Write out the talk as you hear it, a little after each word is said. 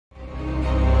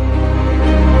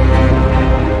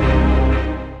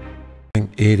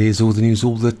It is all the news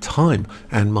all the time,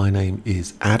 and my name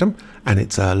is Adam, and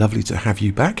it's lovely to have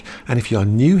you back. And if you are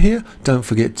new here, don't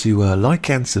forget to like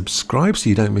and subscribe so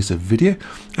you don't miss a video.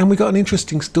 And we got an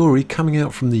interesting story coming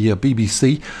out from the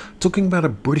BBC talking about a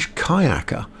British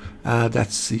kayaker.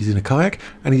 He's in a kayak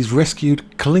and he's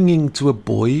rescued clinging to a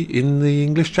buoy in the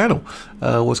English Channel.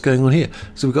 What's going on here?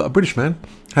 So we've got a British man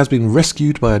has been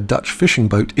rescued by a Dutch fishing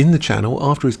boat in the channel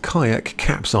after his kayak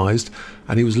capsized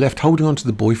and he was left holding onto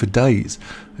the buoy for days.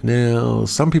 Now,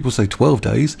 some people say 12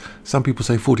 days, some people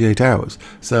say 48 hours,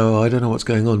 so I don't know what's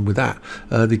going on with that.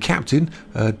 The captain,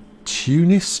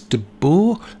 de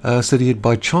Boer, said he had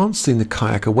by chance seen the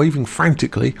kayaker waving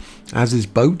frantically as his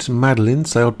boat, Madeline,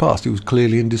 sailed past. He was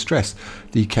clearly in distress,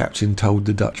 the captain told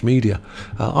the Dutch media.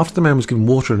 After the man was given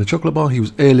water and a chocolate bar, he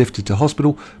was airlifted to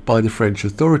hospital by the French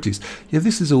authorities. Yeah,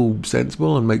 this is all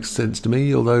sensible and makes sense to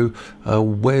me, although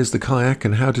where's the kayak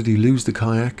and how did he lose the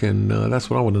kayak? And that's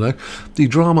what I want to know. The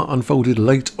drama unfolded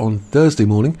late on Thursday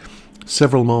morning,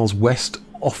 several miles west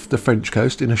off the French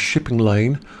coast in a shipping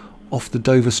lane off the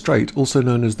Dover Strait, also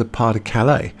known as the Pas de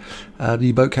Calais.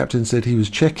 The boat captain said he was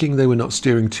checking they were not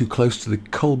steering too close to the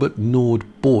Colbert Nord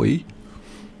buoy.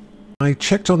 I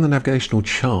checked on the navigational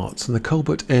charts and the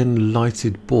Colbert N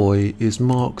lighted buoy is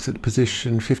marked at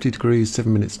position 50 degrees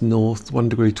 7 minutes north, 1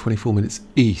 degree 24 minutes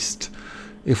east.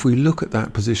 If we look at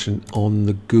that position on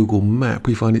the Google map,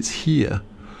 we find it's here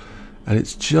and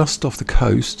it's just off the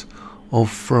coast of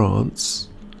France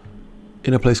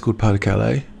in a place called Pas de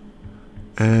Calais.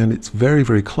 And it's very,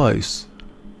 very close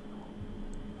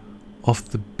off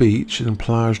the beach in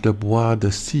Plage de Bois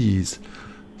de Seas.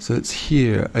 So it's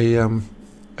here,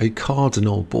 a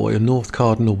cardinal buoy, a North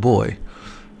Cardinal buoy.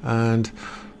 And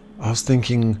I was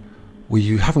thinking, well,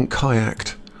 you haven't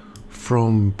kayaked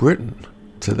from Britain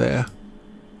to there.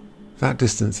 That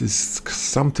distance is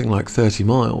something like 30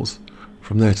 miles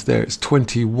from there to there. It's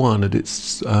 21 at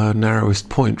its narrowest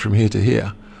point from here to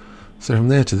here. So from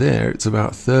there to there, it's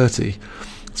about 30.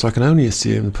 So I can only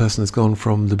assume the person has gone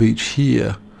from the beach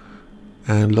here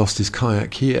and lost his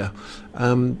kayak here.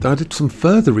 I did some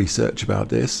further research about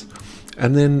this,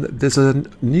 and then there's a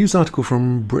news article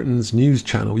from Britain's news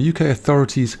channel. UK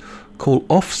authorities call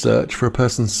off search for a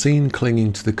person seen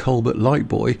clinging to the Colbert light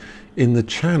buoy in the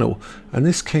channel. And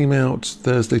this came out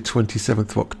Thursday 27th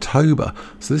of October.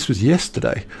 So this was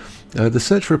yesterday. The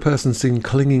search for a person seen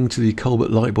clinging to the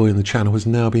Colbert light buoy in the channel has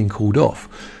now been called off.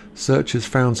 Searchers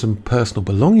found some personal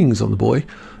belongings on the buoy,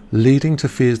 leading to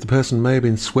fears the person may have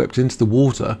been swept into the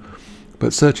water,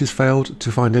 but searchers failed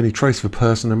to find any trace of a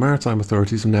person and maritime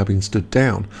authorities have now been stood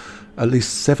down. At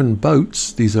least 7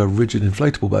 boats, these are rigid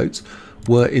inflatable boats,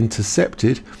 were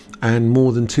intercepted and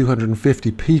more than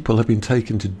 250 people have been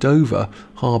taken to Dover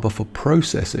harbour for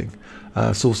processing.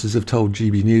 Sources have told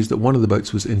GB News that one of the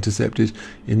boats was intercepted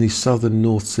in the southern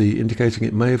North Sea, indicating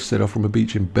it may have set off from a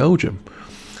beach in Belgium.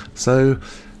 So,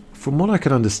 from what I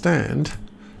can understand,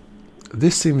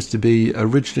 this seems to be a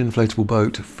rigid inflatable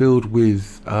boat filled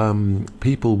with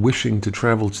people wishing to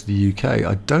travel to the UK.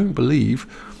 I don't believe,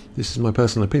 this is my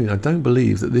personal opinion, I don't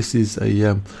believe that this is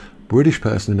a British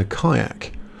person in a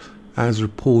kayak, as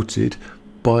reported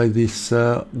by this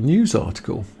news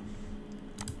article.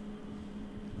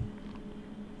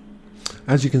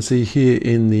 As you can see here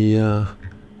in the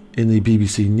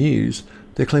BBC News,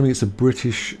 they're claiming it's a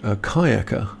British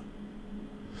kayaker.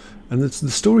 And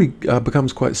the story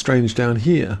becomes quite strange down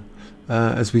here.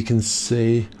 As we can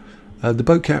see, the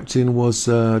boat captain was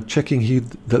checking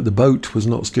that the boat was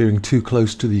not steering too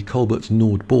close to the Colbert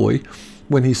Nord buoy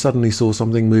when he suddenly saw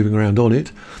something moving around on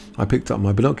it. I picked up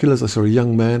my binoculars. I saw a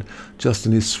young man just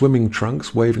in his swimming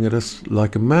trunks waving at us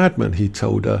like a madman, he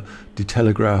told the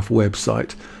Telegraph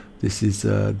website. This is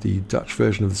the Dutch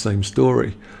version of the same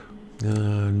story.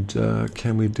 And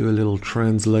can we do a little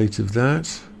translate of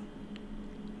that?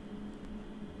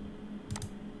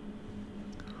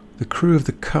 The crew of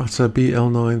the cutter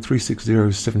BL9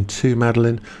 36072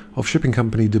 Madeline of shipping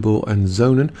company De Boer and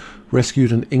Zonen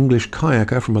rescued an English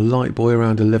kayaker from a light buoy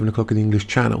around 11 o'clock in the English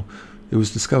Channel. It was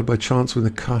discovered by chance when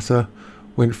the cutter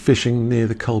went fishing near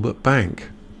the Colbert Bank.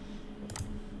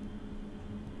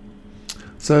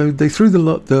 So they threw the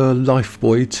life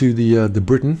buoy to the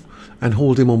Briton and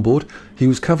hauled him on board. He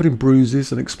was covered in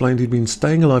bruises and explained he'd been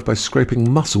staying alive by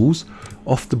scraping mussels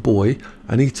off the buoy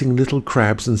and eating little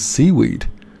crabs and seaweed.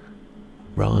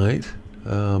 Right,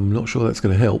 not sure that's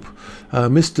going to help.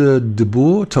 Mr. De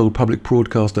Boer told public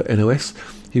broadcaster NOS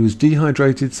he was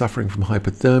dehydrated, suffering from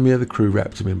hypothermia. The crew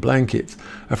wrapped him in blankets.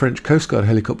 A French Coast Guard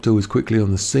helicopter was quickly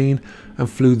on the scene and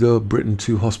flew the Briton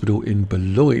to hospital in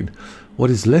Boulogne. What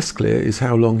is less clear is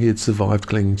how long he had survived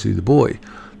clinging to the buoy.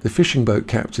 The fishing boat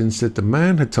captain said the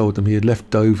man had told them he had left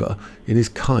Dover in his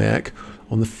kayak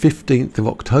on the 15th of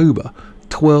October,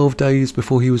 12 days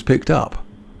before he was picked up.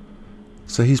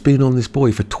 So he's been on this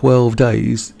buoy for 12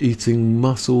 days eating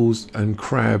mussels and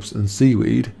crabs and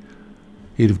seaweed.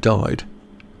 He'd have died.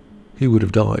 He would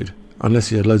have died. Unless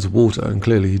he had loads of water, and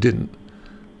clearly he didn't.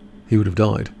 He would have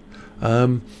died.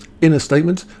 In a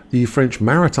statement, the French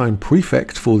maritime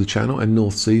prefect for the Channel and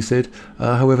North Sea said,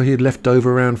 however, he had left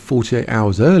Dover around 48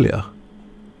 hours earlier.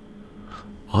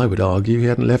 I would argue he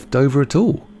hadn't left Dover at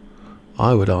all.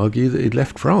 I would argue that he'd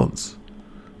left France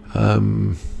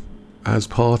as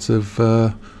part of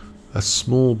a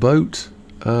small boat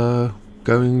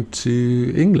going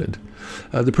to England.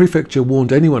 The prefecture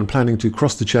warned anyone planning to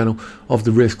cross the Channel of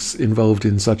the risks involved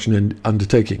in such an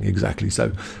undertaking, exactly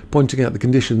so, pointing out the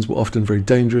conditions were often very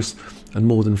dangerous and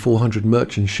more than 400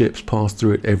 merchant ships pass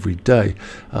through it every day.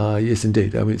 Yes,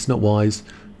 indeed. I mean, it's not wise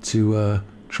to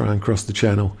try and cross the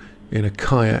Channel in a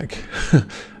kayak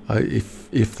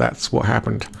if that's what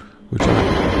happened.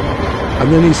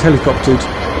 And then he's helicoptered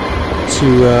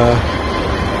to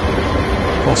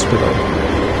hospital.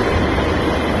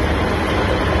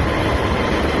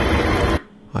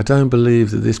 I don't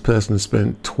believe that this person has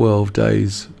spent 12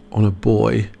 days on a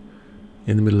buoy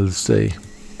in the middle of the sea.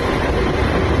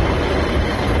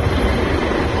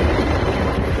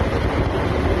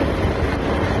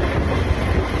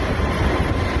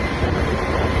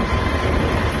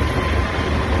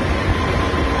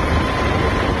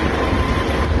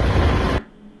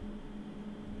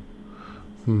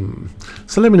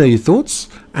 So let me know your thoughts,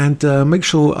 and make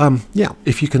sure, yeah,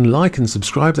 if you can like and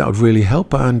subscribe, that would really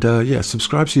help. And yeah,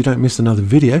 subscribe so you don't miss another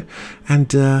video.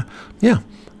 And yeah,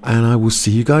 and I will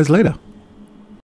see you guys later.